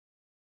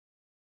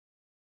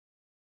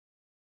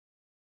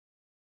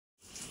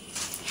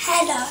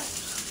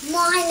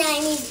My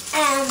name is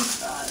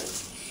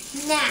Ambrose.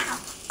 Now,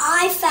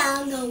 I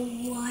found a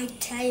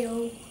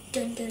white-tailed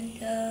in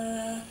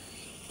the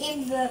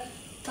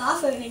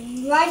bathroom,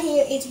 and right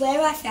here is where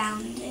I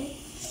found it.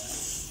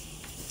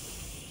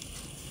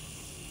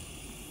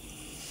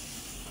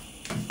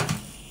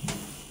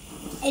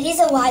 It is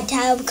a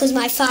white-tail because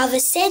my father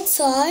said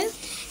so.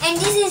 And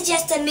this is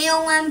just a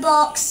mealworm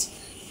box,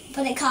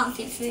 but it can't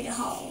fit through the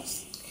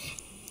holes.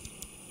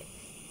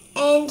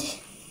 And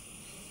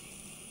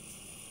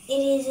it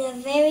is a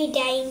very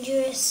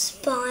dangerous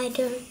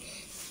spider.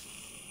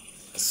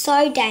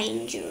 So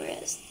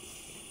dangerous.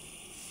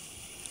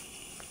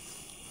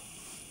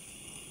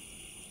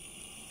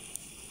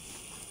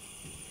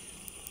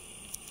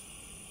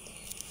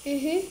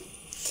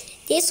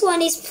 This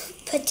one is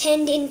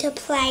pretending to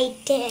play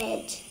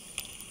dead.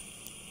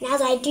 Now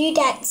I do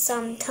that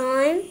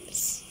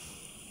sometimes.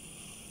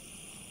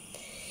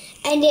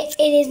 And it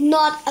is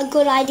not a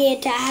good idea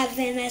to have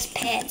them as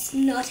pets,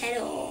 not at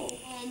all.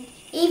 And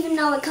even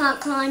though it can't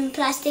climb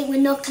plastic,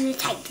 we're not going to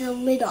take the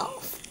lid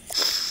off.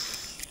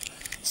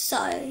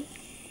 So,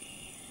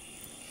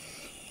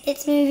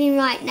 it's moving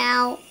right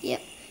now.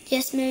 Yep,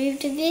 just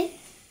moved a bit.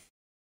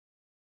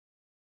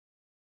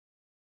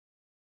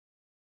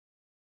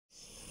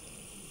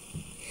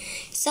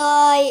 So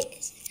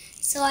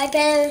I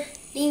better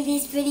leave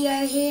this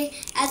video here.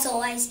 As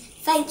always,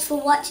 thanks for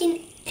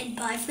watching and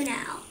bye for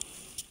now.